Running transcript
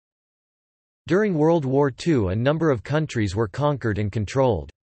During World War II, a number of countries were conquered and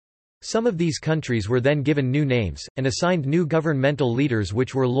controlled. Some of these countries were then given new names, and assigned new governmental leaders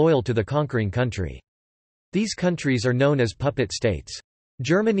which were loyal to the conquering country. These countries are known as puppet states.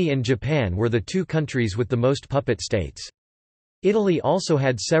 Germany and Japan were the two countries with the most puppet states. Italy also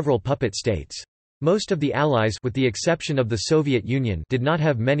had several puppet states. Most of the Allies, with the exception of the Soviet Union, did not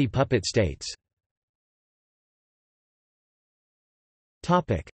have many puppet states.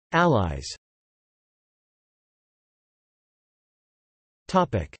 Allies.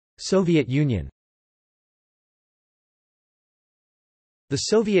 Soviet Union. The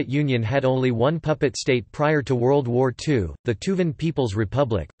Soviet Union had only one puppet state prior to World War II, the Tuvan People's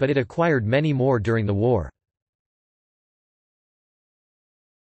Republic, but it acquired many more during the war.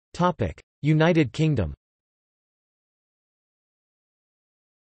 United Kingdom.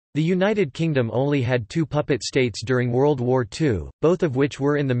 The United Kingdom only had two puppet states during World War II, both of which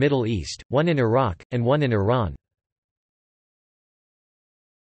were in the Middle East, one in Iraq, and one in Iran.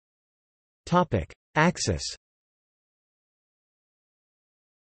 Axis.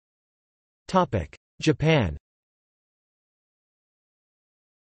 Japan.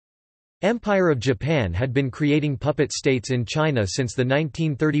 Empire of Japan had been creating puppet states in China since the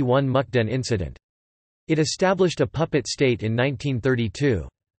 1931 Mukden incident. It established a puppet state in 1932.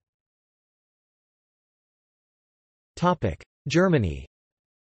 Germany.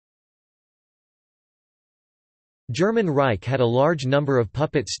 German Reich had a large number of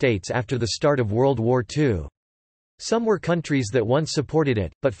puppet states after the start of World War II. Some were countries that once supported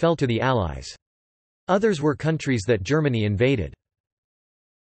it, but fell to the Allies. Others were countries that Germany invaded.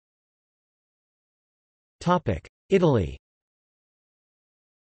 Italy.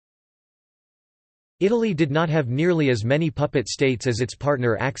 Italy did not have nearly as many puppet states as its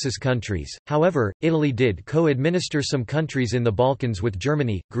partner Axis countries, however, Italy did co-administer some countries in the Balkans with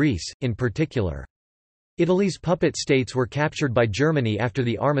Germany, Greece, in particular. Italy's puppet states were captured by Germany after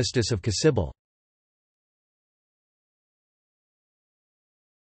the Armistice of Cassibile.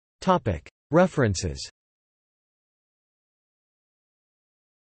 References.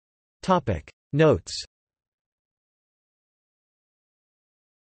 Notes